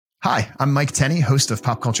Hi, I'm Mike Tenney, host of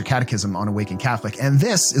Pop Culture Catechism on Awaken Catholic, and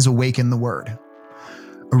this is Awaken the Word,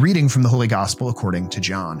 a reading from the Holy Gospel according to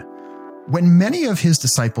John. When many of his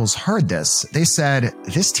disciples heard this, they said,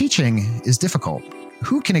 "This teaching is difficult.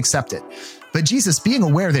 Who can accept it?" But Jesus, being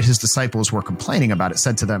aware that his disciples were complaining about it,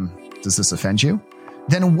 said to them, "Does this offend you?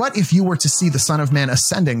 Then what if you were to see the Son of Man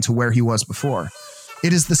ascending to where he was before?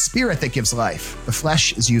 It is the Spirit that gives life. The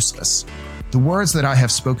flesh is useless. The words that I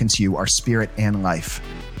have spoken to you are spirit and life.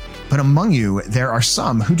 But among you, there are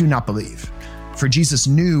some who do not believe." For Jesus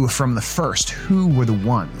knew from the first who were the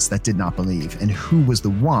ones that did not believe and who was the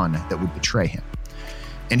one that would betray him.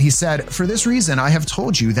 And he said, "For this reason, I have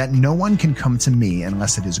told you that no one can come to me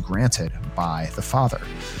unless it is granted by the Father."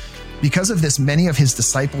 Because of this, many of his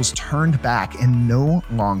disciples turned back and no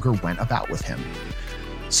longer went about with him.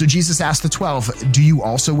 So Jesus asked the 12, "Do you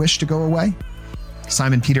also wish to go away?"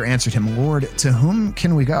 Simon Peter answered him, "Lord, to whom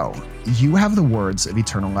can we go? You have the words of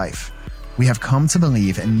eternal life. We have come to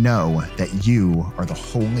believe and know that you are the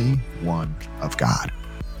Holy One of God."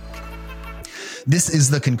 This is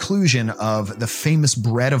the conclusion of the famous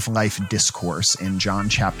Bread of Life discourse in John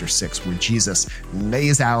chapter 6, where Jesus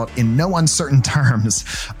lays out in no uncertain terms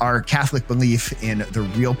our Catholic belief in the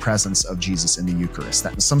real presence of Jesus in the Eucharist,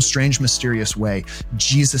 that in some strange, mysterious way,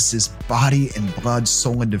 Jesus's body and blood,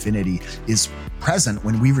 soul, and divinity is present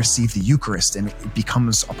when we receive the Eucharist, and it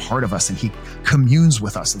becomes a part of us, and he communes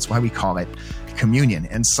with us. That's why we call it communion.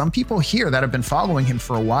 And some people here that have been following him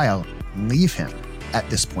for a while leave him at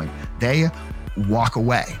this point. They walk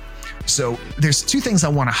away. So there's two things I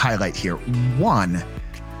want to highlight here. One,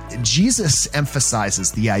 Jesus emphasizes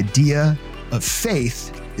the idea of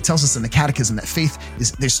faith. It tells us in the Catechism that faith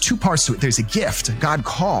there's two parts to it. There's a gift, God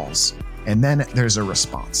calls, and then there's a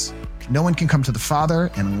response. No one can come to the Father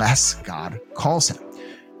unless God calls him.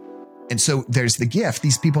 And so there's the gift.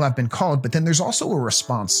 These people have been called, but then there's also a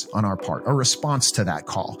response on our part, a response to that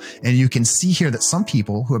call. And you can see here that some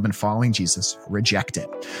people who have been following Jesus reject it.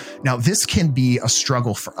 Now, this can be a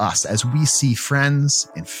struggle for us as we see friends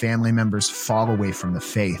and family members fall away from the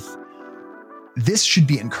faith. This should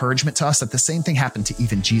be encouragement to us that the same thing happened to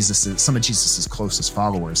even some of Jesus's closest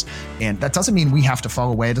followers. And that doesn't mean we have to fall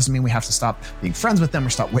away. It doesn't mean we have to stop being friends with them or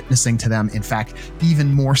stop witnessing to them. In fact,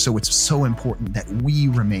 even more so, it's so important that we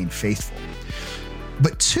remain faithful.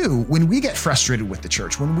 But two, when we get frustrated with the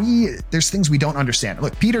church, there's things we don't understand.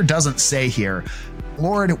 Look, Peter doesn't say here,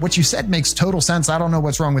 "Lord, what you said makes total sense. I don't know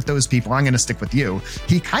what's wrong with those people. I'm going to stick with you."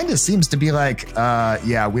 He kind of seems to be like,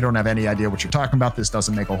 yeah, we don't have any idea what you're talking about. This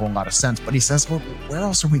doesn't make a whole lot of sense. But he says, well, where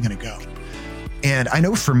else are we going to go? And I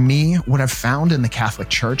know for me, what I've found in the Catholic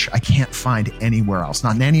Church, I can't find anywhere else,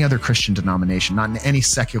 not in any other Christian denomination, not in any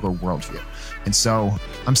secular worldview. And so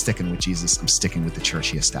I'm sticking with Jesus. I'm sticking with the church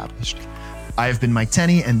he established. I have been Mike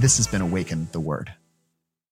Tenney, and this has been Awaken the Word.